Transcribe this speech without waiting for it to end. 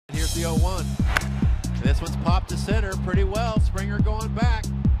Here's the 0-1. This one's popped to center pretty well. Springer going back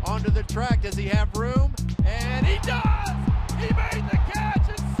onto the track. Does he have room? And he does! He made the catch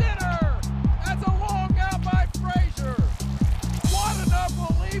at center! That's a long out by Frazier. What an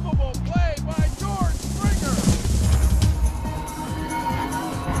unbelievable play by George Springer!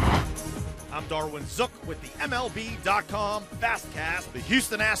 I'm Darwin Zook with the MLB.com FastCast. The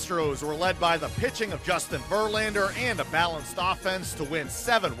Houston Astros were led by the pitching of Justin Verlander and a balanced offense to win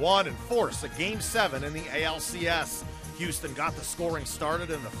 7-1 and force a Game 7 in the ALCS. Houston got the scoring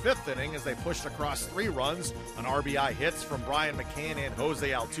started in the 5th inning as they pushed across 3 runs on RBI hits from Brian McCann and Jose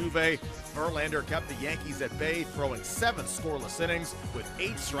Altuve. Verlander kept the Yankees at bay, throwing 7 scoreless innings with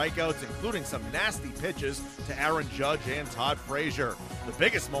 8 strikeouts, including some nasty pitches to Aaron Judge and Todd Frazier. The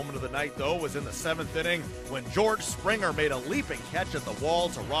biggest moment of the night, though, was in the 7th inning when George Springer made a leaping catch at the wall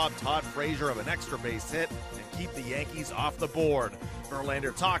to rob Todd Frazier of an extra base hit and keep the Yankees off the board.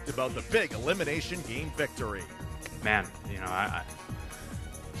 Verlander talked about the big elimination game victory. Man,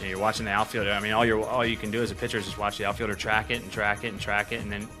 you're watching the outfielder. I mean, all you can do as a pitcher is just watch the outfielder track it and track it and track it,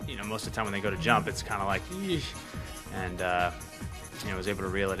 and then most of the time when they go to jump, it's kind of like, eesh. And was able to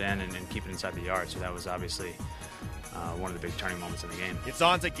reel it in and keep it inside the yard. So that was obviously one of the big turning moments in the game. It's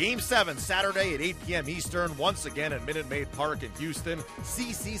on to Game 7 Saturday at 8 p.m. Eastern, once again at Minute Maid Park in Houston.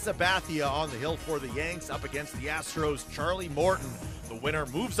 CC Sabathia on the hill for the Yanks up against the Astros' Charlie Morton. The winner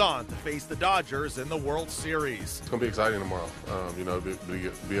moves on to face the Dodgers in the World Series. It's going to be exciting tomorrow.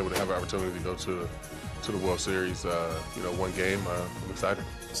 Be able to have an opportunity to go to the World Series. One game. I'm excited.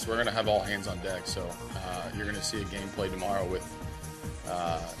 So we're going to have all hands on deck. So you're going to see a game play tomorrow with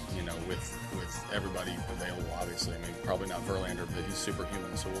everybody available. Obviously, I mean, probably not Verlander, but he's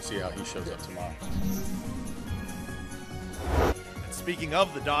superhuman. So we'll see how he shows up tomorrow. Speaking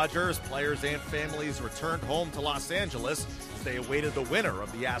of the Dodgers, players and families returned home to Los Angeles as they awaited the winner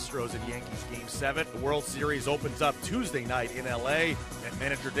of the Astros and Yankees Game 7. The World Series opens up Tuesday night in L.A., and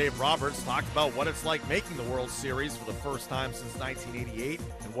manager Dave Roberts talked about what it's like making the World Series for the first time since 1988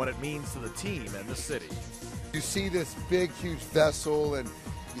 and what it means to the team and the city. You see this big, huge vessel, and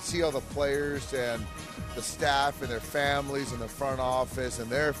you see all the players and the staff and their families and the front office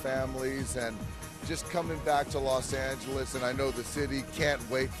and their families, and just coming back to Los Angeles, and I know the city can't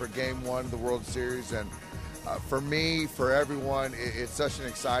wait for Game 1 of the World Series. And for me, for everyone, it's such an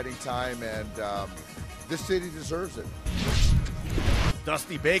exciting time, and this city deserves it.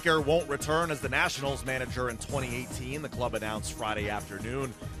 Dusty Baker won't return as the Nationals manager in 2018, the club announced Friday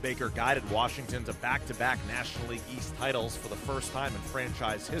afternoon. Baker guided Washington to back-to-back National League East titles for the first time in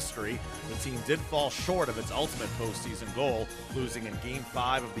franchise history. The team did fall short of its ultimate postseason goal, losing in Game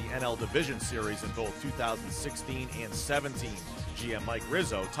 5 of the NL Division Series in both 2016 and 17. GM Mike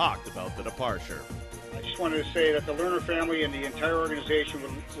Rizzo talked about the departure. I just wanted to say that the Lerner family and the entire organization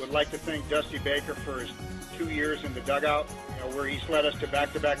would like to thank Dusty Baker for his 2 years in the dugout, where he's led us to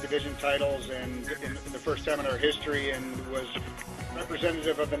back-to-back division titles and in the first time in our history, and was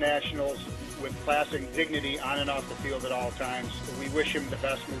representative of the Nationals with class and dignity on and off the field at all times. We wish him the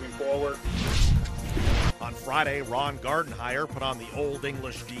best moving forward. On Friday, Ron Gardenhire put on the Old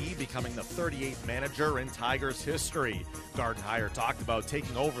English D, becoming the 38th manager in Tigers history. Gardenhire talked about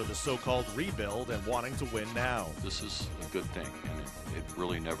taking over the so-called rebuild and wanting to win now. This is a good thing, and it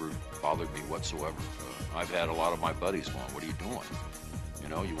really never bothered me whatsoever. I've had a lot of my buddies going, "What are you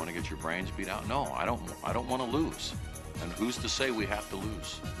doing? You want to get your brains beat out?" No, I don't want to lose. And who's to say we have to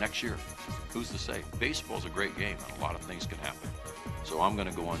lose next year? Who's to say? Baseball's a great game, and a lot of things can happen. So I'm going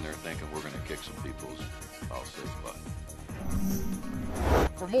to go in there thinking we're going to kick some people's, I'll say, butt.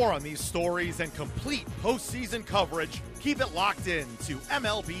 For more on these stories and complete postseason coverage, keep it locked in to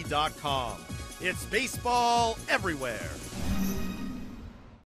MLB.com. It's baseball everywhere.